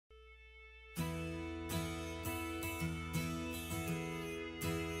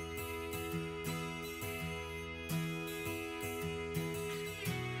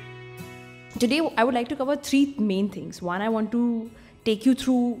Today, I would like to cover three main things. One, I want to take you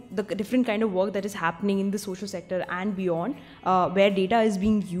through the different kind of work that is happening in the social sector and beyond, where data is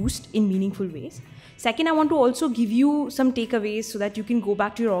being used in meaningful ways. Second, I want to also give you some takeaways so that you can go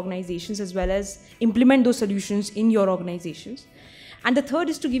back to your organizations as well as implement those solutions in your organizations. And the third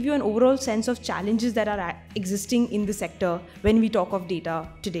is to give you an overall sense of challenges that are existing in the sector when we talk of data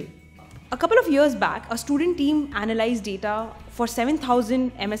today. A couple of years back, a student team analyzed data for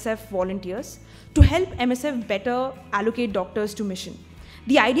 7,000 MSF volunteers to help MSF better allocate doctors to mission.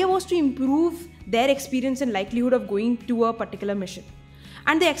 The idea was to improve their experience and likelihood of going to a particular mission.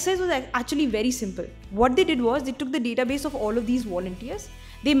 And the exercise was actually very simple. What they did was they took the database of all of these volunteers,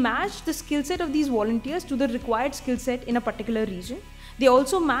 they matched the skill set of these volunteers to the required skill set in a particular region. They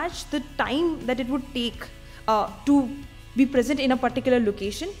also matched the time that it would take to be present in a particular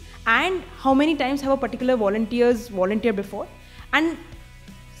location and how many times have a particular volunteer before, and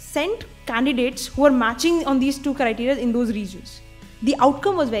sent candidates who are matching on these two criteria in those regions. The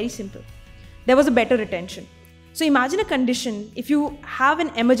outcome was very simple. There was a better retention. So imagine a condition, if you have an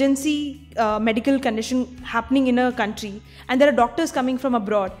emergency medical condition happening in a country and there are doctors coming from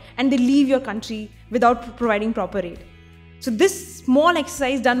abroad and they leave your country without providing proper aid. So this small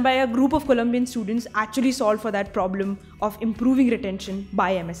exercise done by a group of Colombian students actually solved for that problem of improving retention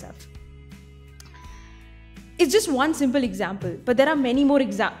by MSF. It's just one simple example, but there are many more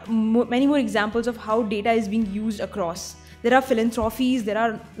examples of how data is being used across. There are philanthropies, there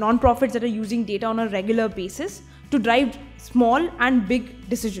are non-profits that are using data on a regular basis to drive small and big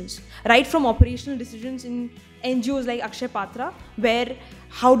decisions, right from operational decisions in NGOs like Akshay Patra, where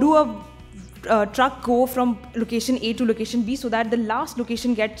how do a truck go from location A to location B so that the last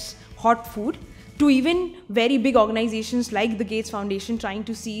location gets hot food, to even very big organizations like the Gates Foundation trying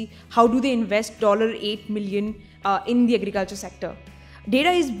to see how do they invest $8 million in the agriculture sector. Data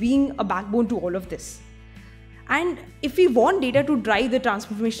is being a backbone to all of this. And if we want data to drive the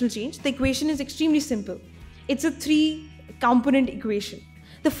transformational change, the equation is extremely simple. It's a 3-component equation.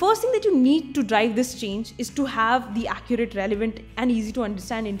 The first thing that you need to drive this change is to have the accurate, relevant, and easy to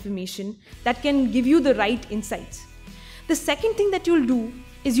understand information that can give you the right insights. The second thing that you'll do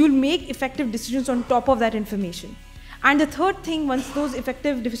is you'll make effective decisions on top of that information. And the third thing, once those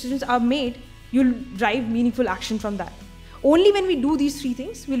effective decisions are made, you'll drive meaningful action from that. Only when we do these three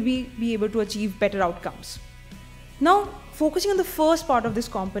things will we be able to achieve better outcomes. Now, focusing on the first part of this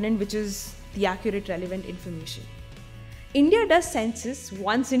component, which is the accurate, relevant information. India does census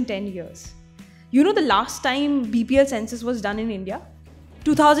once in 10 years. You know the last time BPL census was done in India?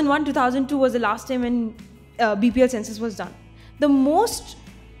 2001, 2002 was the last time when BPL census was done.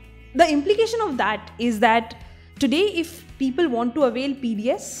 The implication of that is that today if people want to avail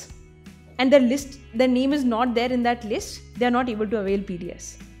PDS and their name is not there in that list, they are not able to avail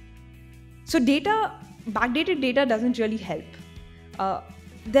PDS. So backdated data doesn't really help.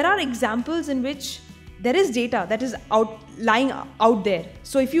 There are examples in which there is data that is lying out there.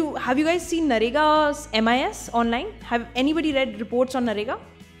 So have you guys seen Narega's MIS online? Have anybody read reports on Narega?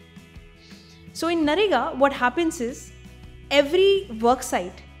 So in Narega, what happens is every work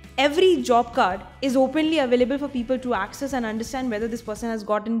site, every job card is openly available for people to access and understand whether this person has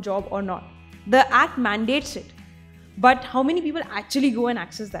gotten a job or not. The act mandates it. But how many people actually go and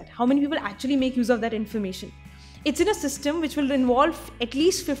access that? How many people actually make use of that information? It's in a system which will involve at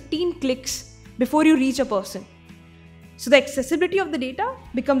least 15 clicks before you reach a person. So the accessibility of the data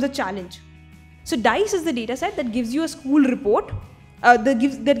becomes a challenge. So DICE is the data set that gives you a school report, that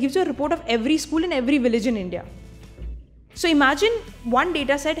gives you a report of every school in every village in India. So imagine one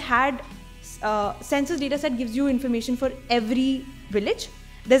data set had, census data set gives you information for every village.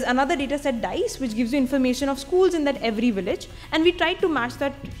 There's another data set DICE which gives you information of schools in that every village, and we tried to match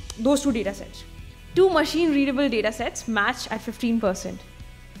those two data sets. Two machine readable data sets match at 15%.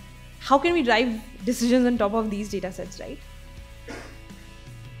 How can we drive decisions on top of these data sets, right?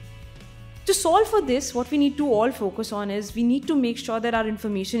 To solve for this, what we need to all focus on is we need to make sure that our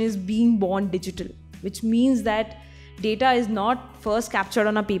information is being born digital, which means that data is not first captured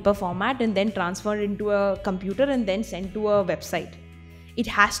on a paper format and then transferred into a computer and then sent to a website. It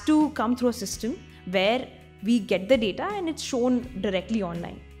has to come through a system where we get the data and it's shown directly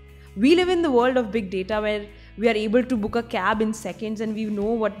online. We live in the world of big data where we are able to book a cab in seconds and we know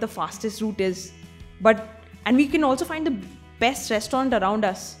what the fastest route is. And we can also find the best restaurant around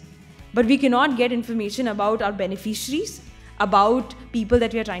us. But we cannot get information about our beneficiaries, about people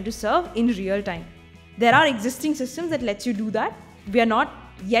that we are trying to serve in real time. There are existing systems that lets you do that. We are not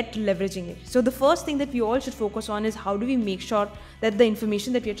yet leveraging it. So the first thing that we all should focus on is how do we make sure that the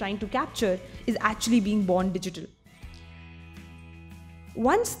information that we are trying to capture is actually being born digital.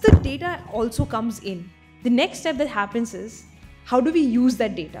 Once the data also comes in, the next step that happens is, how do we use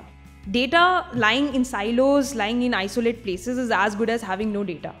that data? Data lying in silos, lying in isolated places is as good as having no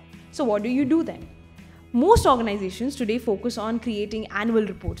data. So what do you do then? Most organizations today focus on creating annual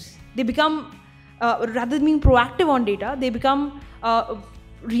reports. They become, rather than being proactive on data, they become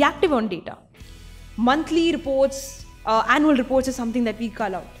reactive on data. Monthly reports, annual reports is something that we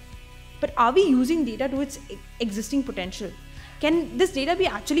call out. But are we using data to its existing potential? Can this data be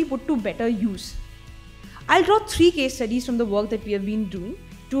actually put to better use? I'll draw 3 case studies from the work that we have been doing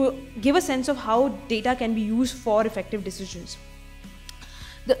to give a sense of how data can be used for effective decisions.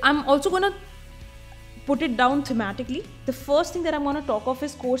 I'm also going to put it down thematically. The first thing that I'm going to talk of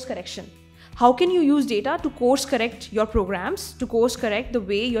is course correction. How can you use data to course correct your programs, to course correct the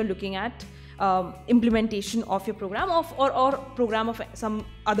way you're looking at implementation of your program or program of some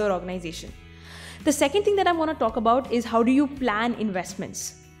other organization? The second thing that I'm going to talk about is how do you plan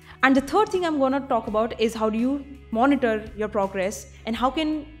investments? And the third thing I'm going to talk about is how do you monitor your progress and how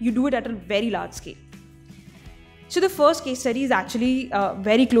can you do it at a very large scale? So the first case study is actually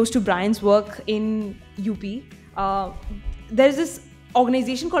very close to Brian's work in UP. There's this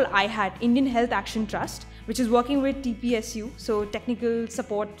organization called IHAT, Indian Health Action Trust, which is working with TPSU, so Technical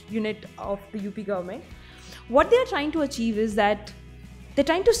Support Unit of the UP government. What they are trying to achieve is that they're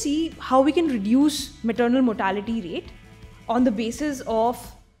trying to see how we can reduce maternal mortality rate on the basis of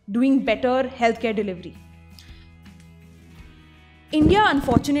doing better healthcare delivery. India,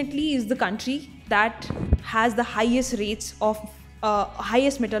 unfortunately, is the country that has the highest rates of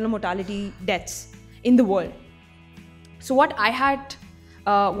highest maternal mortality deaths in the world. So what IHAT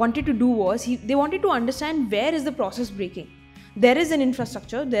wanted to do was, they wanted to understand where is the process breaking. There is an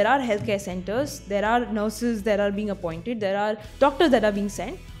infrastructure, there are healthcare centers, there are nurses that are being appointed, there are doctors that are being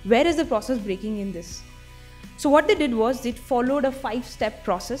sent. Where is the process breaking in this? So what they did was they followed a 5-step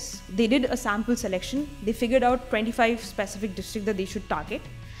process. They did a sample selection. They figured out 25 specific districts that they should target.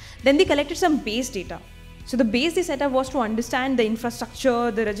 Then they collected some base data. So the base they set up was to understand the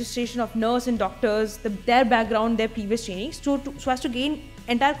infrastructure, the registration of nurse and doctors, their background, their previous trainings, so as to gain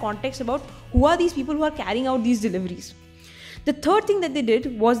entire context about who are these people who are carrying out these deliveries. The third thing that they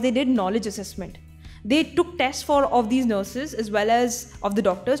did was they did knowledge assessment. They took tests of these nurses as well as of the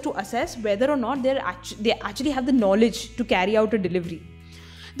doctors to assess whether or not they actually have the knowledge to carry out a delivery.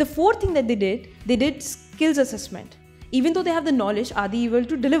 The fourth thing that they did skills assessment. Even though they have the knowledge, are they able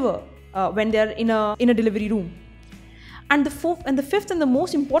to deliver when they are in a delivery room? And the fifth and the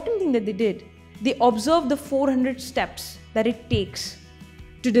most important thing that they observed the 400 steps that it takes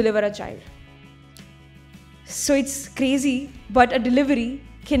to deliver a child. So it's crazy, but a delivery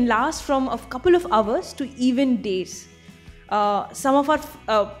can last from a couple of hours to even days. Some of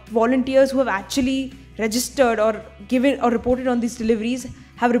our volunteers who have actually registered or given or reported on these deliveries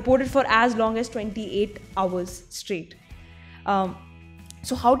have reported for as long as 28 hours straight.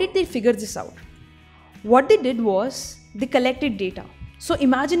 So how did they figure this out? What they did was they collected data. So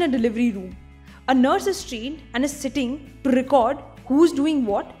imagine a delivery room. A nurse is trained and is sitting to record who's doing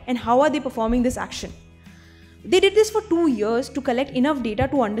what and how are they performing this action. They did this for 2 years to collect enough data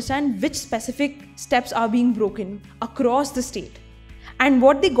to understand which specific steps are being broken across the state. And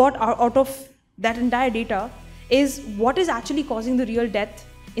what they got out of that entire data is what is actually causing the real death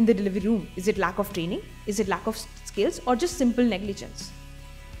in the delivery room. Is it lack of training? Is it lack of skills, or just simple negligence?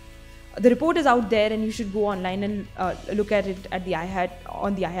 The report is out there and you should go online and look at it at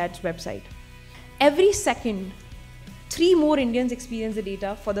on the IHAT's website. Every second, 3 more Indians experience the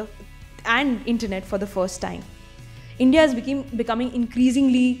data and internet for the first time. India is becoming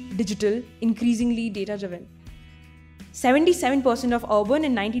increasingly digital, increasingly data-driven. 77% of urban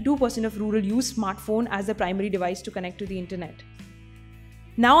and 92% of rural use smartphone as the primary device to connect to the internet.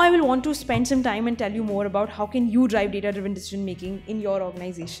 Now I will want to spend some time and tell you more about how can you drive data-driven decision making in your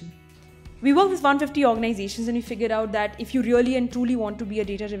organization. We work with 150 organizations and we figured out that if you really and truly want to be a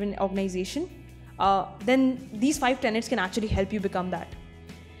data-driven organization, then these 5 tenets can actually help you become that.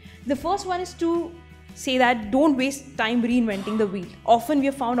 The first one is to say that don't waste time reinventing the wheel. Often we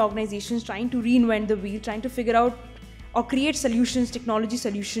have found organizations trying to reinvent the wheel, trying to figure out or create solutions, technology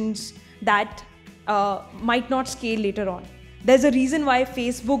solutions that might not scale later on. There's a reason why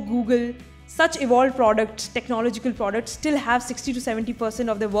Facebook, Google, such evolved products, technological products, still have 60 to 70%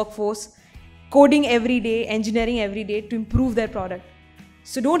 of their workforce coding every day, engineering every day to improve their product.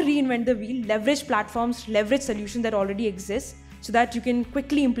 So don't reinvent the wheel, leverage platforms, leverage solutions that already exist so that you can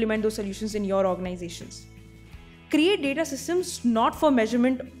quickly implement those solutions in your organizations. Create data systems not for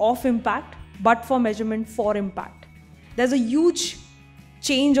measurement of impact, but for measurement for impact. There's a huge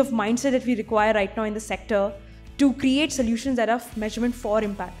change of mindset that we require right now in the sector to create solutions that are measurement for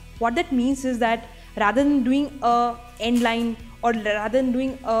impact. What that means is that rather than doing a end line or rather than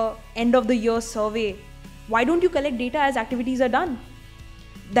doing a end of the year survey, why don't you collect data as activities are done?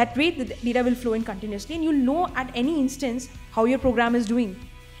 That way the data will flow in continuously and you'll know at any instance how your program is doing.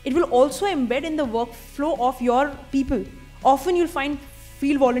 It will also embed in the workflow of your people. Often you'll find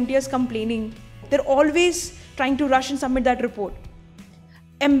field volunteers complaining. They're always trying to rush and submit that report.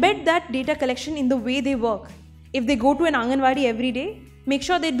 Embed that data collection in the way they work. If they go to an Anganwadi every day, make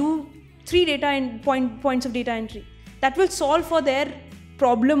sure they do 3 data and points of data entry. That will solve for their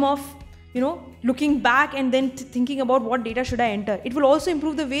problem of looking back and then thinking about what data should I enter. It will also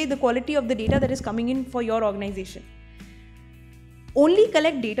improve the quality of the data that is coming in for your organization. Only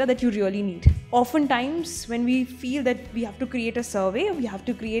collect data that you really need. Oftentimes, when we feel that we have to create a survey, we have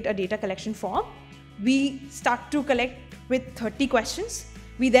to create a data collection form, we start to collect with 30 questions.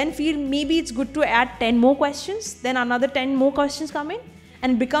 We then feel maybe it's good to add 10 more questions, then another 10 more questions come in,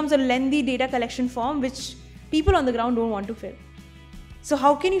 and it becomes a lengthy data collection form which people on the ground don't want to fill. So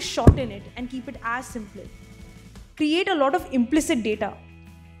how can you shorten it and keep it as simple? Create a lot of implicit data.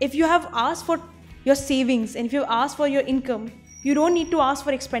 If you have asked for your savings and if you have asked for your income, you don't need to ask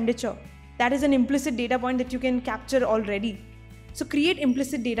for expenditure. That is an implicit data point that you can capture already. So create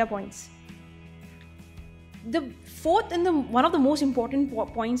implicit data points. The fourth and one of the most important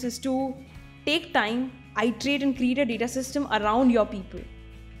points is to take time, iterate and create a data system around your people.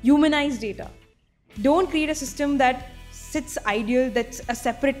 Humanize data. Don't create a system that sits ideal, that's a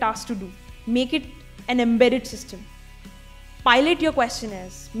separate task to do. Make it an embedded system. Pilot your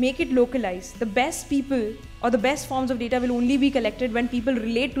questionnaires, make it localized. The best people or the best forms of data will only be collected when people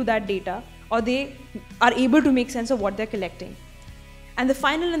relate to that data or they are able to make sense of what they're collecting. And the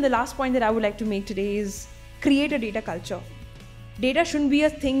final and the last point that I would like to make today is create a data culture. Data shouldn't be a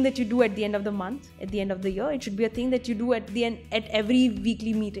thing that you do at the end of the month, at the end of the year. It should be a thing that you do at the end, at every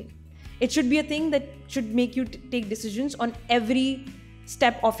weekly meeting. It should be a thing that should make you take decisions on every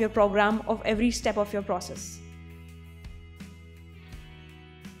step of your program, of every step of your process.